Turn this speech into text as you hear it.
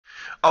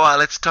Alright,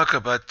 let's talk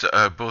about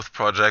both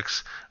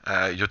projects,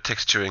 your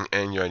texturing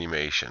and your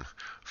animation.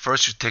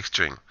 First, your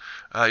texturing.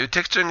 Your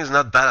texturing is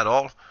not bad at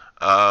all.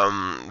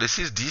 This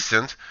is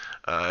decent.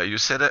 You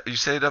set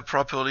it up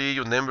properly.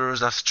 Your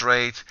numbers are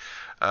straight.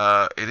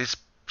 It is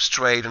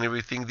straight and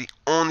everything. The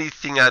only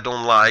thing I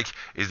don't like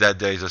is that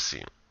there is a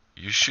seam.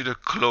 You should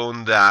have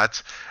cloned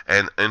that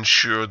and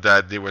ensured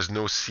that there was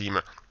no seam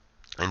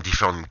and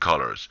different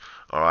colors.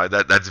 Alright,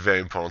 that's very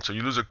important. So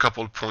you lose a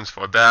couple points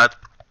for that,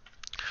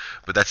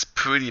 but that's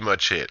pretty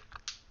much it.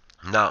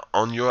 Now,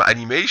 on your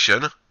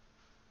animation,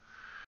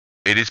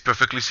 it is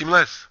perfectly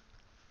seamless.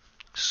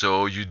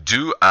 So you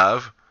do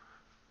have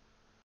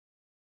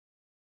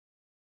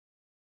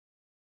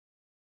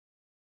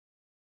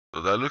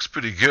so that looks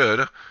pretty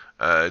good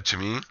to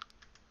me.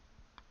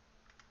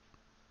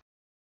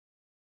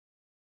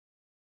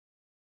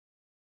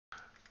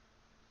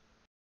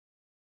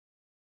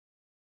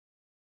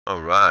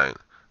 All right.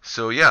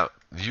 So yeah,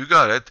 you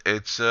got it.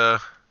 It's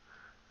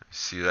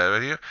see that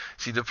right here.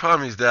 See, the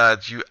problem is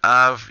that you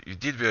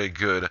did very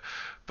good,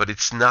 but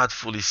it's not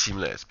fully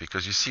seamless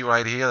because you see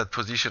right here that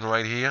position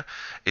right here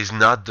is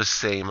not the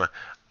same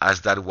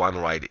as that one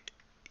right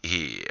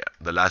here,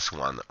 the last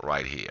one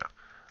right here.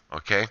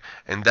 Okay,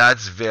 and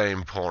that's very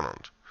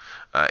important.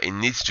 It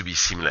needs to be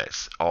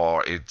seamless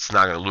or it's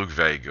not going to look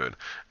very good.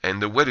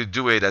 And the way to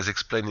do it, as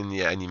explained in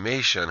the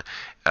animation,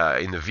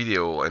 in the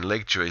video and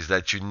lecture, is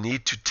that you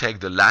need to take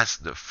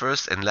the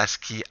first and last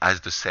key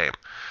as the same.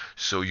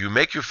 So you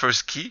make your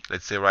first key,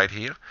 let's say right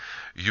here,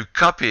 you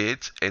copy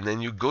it, and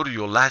then you go to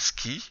your last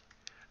key,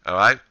 all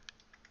right,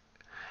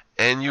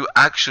 and you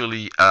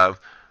actually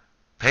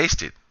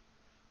paste it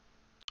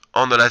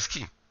on the last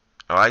key.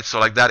 All right, so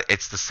like that,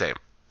 it's the same.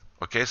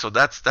 Okay, so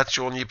that's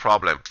your only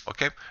problem.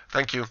 Okay,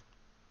 thank you.